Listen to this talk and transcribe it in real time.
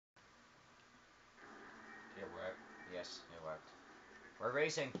Yes, it worked. We're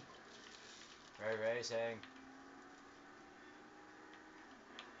racing. We're racing.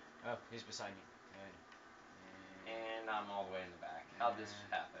 Oh, he's beside me. Good. And I'm all the way in the back. How'd this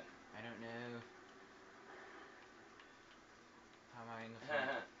happen? I don't know. How am I in the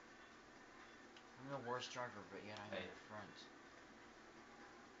front? I'm the worst driver, but yet I'm in the front.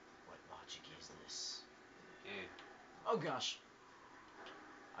 What logic is this? Dude. Oh gosh.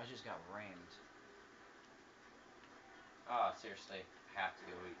 I just got rammed. Oh, seriously. I have to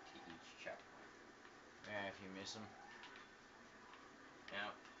go to each checkpoint. Yeah, if you miss them.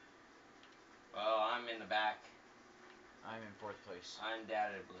 Yep. Well, I'm in the back. I'm in fourth place.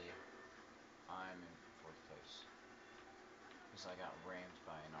 Undoubtedly. I'm in fourth place. Because I got rammed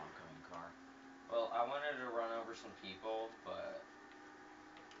by an oncoming car. Well, I wanted to run over some people, but...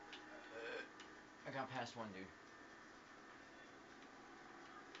 I got past one dude.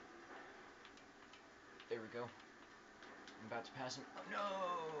 There we go. I'm about to pass him. Oh, no!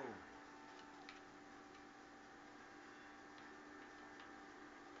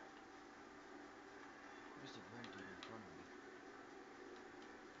 Where's the red dude in front of me?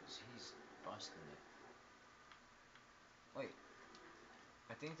 Because he's busting it. Wait.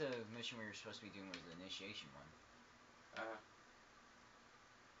 I think the mission we were supposed to be doing was the initiation one.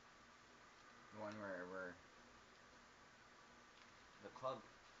 The one where we're... The club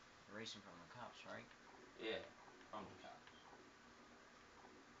racing from the cops, right? Yeah, from the cops.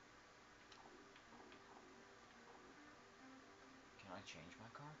 Can I change my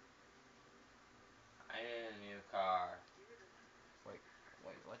car? I need a new car. Wait,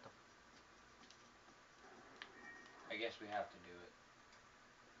 what the... I guess we have to do it.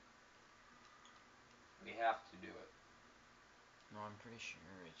 We have to do it. No, I'm pretty sure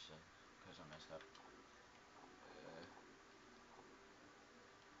it's because I messed up.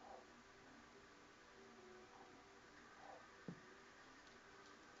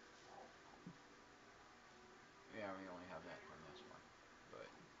 Yeah, we only have that one, that's why. But...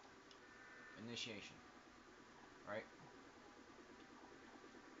 Initiation. Right?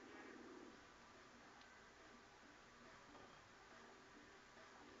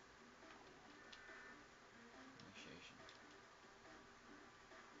 Initiation.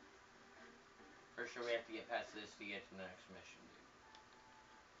 First sure we have to get past this to get to the next mission,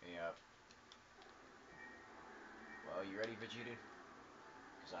 dude. Yep. Well, you ready, Vegeta?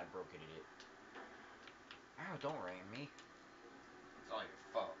 Because I broke it at it. Ow, don't ram me. It's all your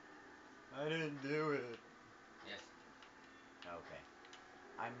fault. I didn't do it. Yes. Okay.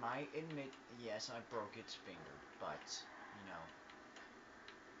 I might admit, yes, I broke its finger, but, you know.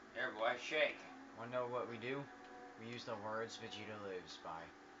 Here, boy, shake. Wanna know what we do? We use the words Vegeta lives by.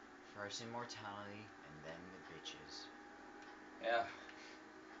 First immortality, and then the bitches. Yeah.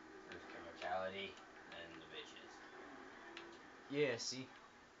 First immortality, then the bitches. Yeah, see?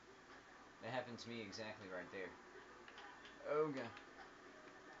 That happened to me exactly right there. Oh, God.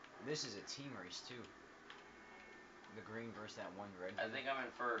 This is a team race, too. The green versus that one red dude. I think I'm in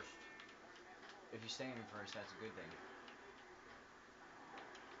first. If you stay in first, that's a good thing.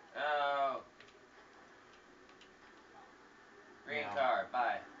 Oh. Green Now, car,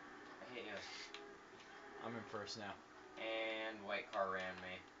 bye. I hit you. I'm in first now. And white car ran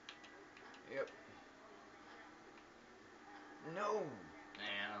me. Yep. No!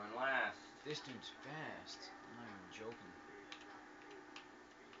 And I'm in last. This dude's fast. I'm not even joking.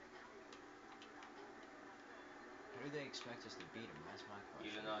 How do they expect us to beat him? That's my question.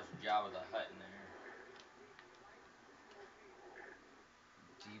 Even though it's Jabba the Hutt in there.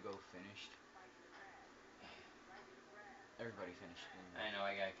 Debo finished. Everybody finished, didn't they? I know,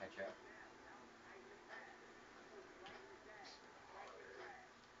 I gotta catch up.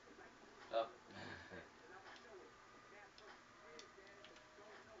 Up.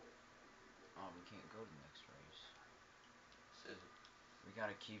 Oh, we can't go to the next race. This isn't. We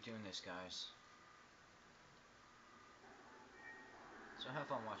gotta keep doing this, guys. So have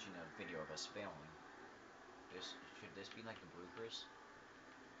fun watching a video of us failing. Should this be like the bloopers?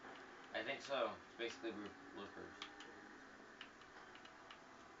 I think so. It's basically bloopers.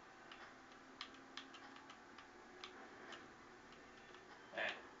 Hey,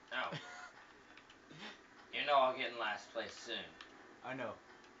 no. You know I'll get in last place soon. I know.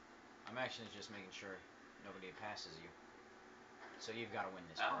 I'm actually just making sure nobody passes you. So you've got to win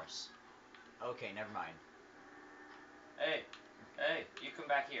this for us. Okay, never mind. Hey, you come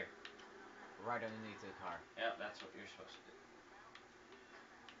back here. Right underneath the car. Yep, that's what you're supposed to do.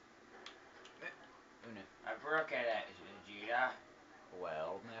 Una. I broke it at Vegeta.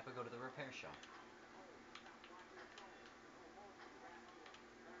 Well, Nappa, go to the repair shop.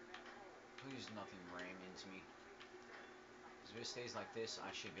 Please nothing ram into me. If it stays like this,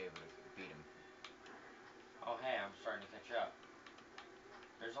 I should be able to beat him. Oh hey, I'm starting to catch up.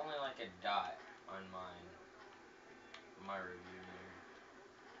 There's only like a dot on my review meter.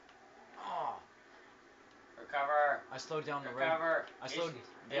 Oh! Recover! I slowed down the red. Recover! I slowed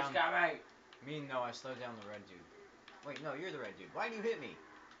He's down. coming! No, I slowed down the red dude. Wait, no, you're the red dude. Why do you hit me?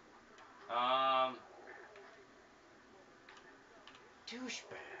 Um.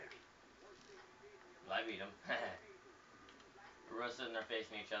 Douchebag. I beat him. We're both sitting there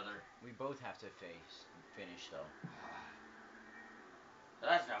facing each other. We both have to finish though.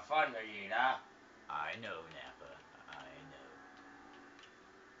 That's not fun, Vegeta. I know, Nappa. I know.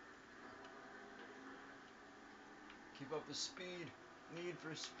 Keep up the speed. Need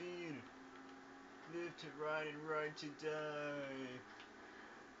for speed. Live to ride and ride to die.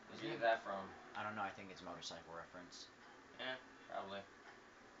 Where'd you get that from? I don't know. I think it's motorcycle reference. Yeah, probably.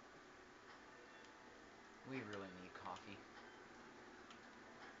 We really need coffee.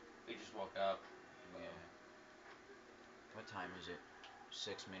 We just woke up. So. Yeah. What time is it?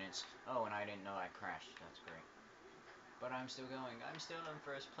 6 minutes. Oh, and I didn't know I crashed. That's great. But I'm still going. I'm still in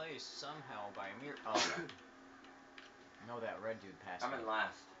first place somehow by a mere. Oh. No, that red dude passed I'm me. in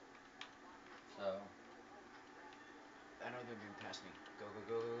last. So. That other dude passed me. Go,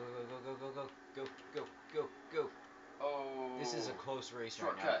 go, go, go, go, go, go, go, go, go, go, go. Oh. This is a close race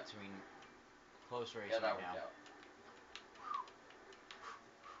right now Shortcut. between. Close race Yeah, right that worked now. out.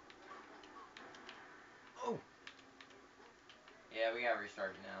 Oh! Yeah, we gotta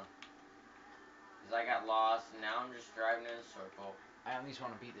restart it now. Because I got lost, and now I'm just driving in a circle. I at least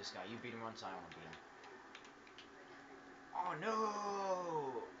want to beat this guy. You beat him once, I want to beat him. Oh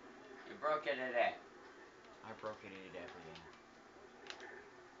no! You broke it at it. I broke it at everything.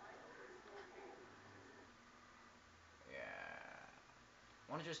 Yeah.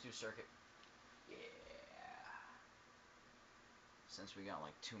 Want to just do circuit? Yeah. Since we got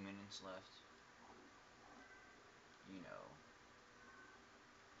like 2 minutes left. You know.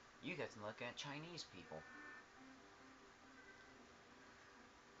 You get to look at Chinese people.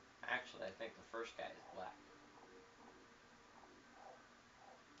 Actually, I think the first guy is black.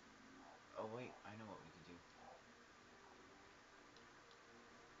 Oh wait, I know what we could do.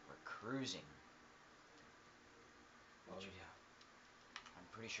 We're cruising. What do we do? I'm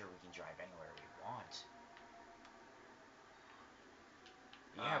pretty sure we can drive anywhere we want.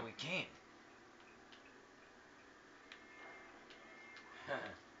 Yeah, we can. Heh.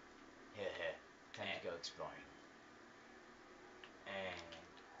 Time to go exploring.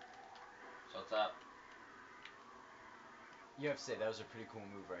 So what's up? You have to say, that was a pretty cool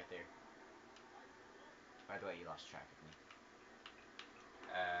move right there. By the way, you lost track of me.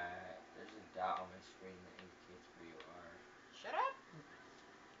 There's a dot on my screen that indicates where you are. Shut up!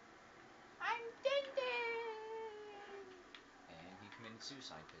 I'm Dindin! And he committed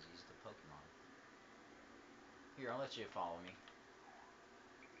suicide because he's the Pokemon. Here, I'll let you follow me.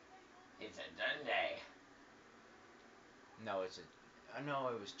 It's a Dundee. No, it's a... no,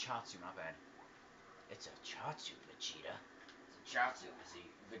 it was Chatsu, my bad. It's a Chatsu, Vegeta. It's a Chatsu,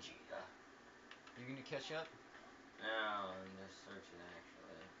 Vegeta. You gonna catch up? No, I'm just searching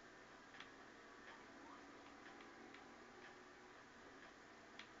actually.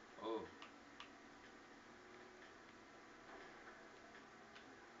 Oh.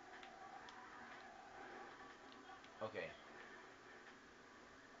 Okay.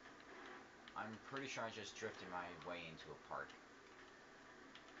 I'm pretty sure I just drifted my way into a park.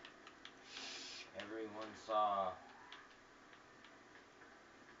 Shh, everyone saw.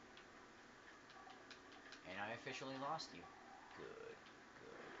 And I officially lost you. Good,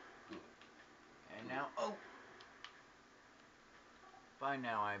 good. Good. And Good. now... Oh! By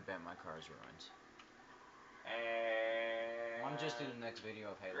now, I bet my car's ruined. And... Wanna just do the next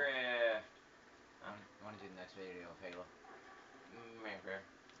video of Halo? Drift. Huh? Wanna do the next video of Halo? Maybe.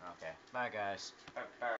 Okay. Bye, guys. Bye.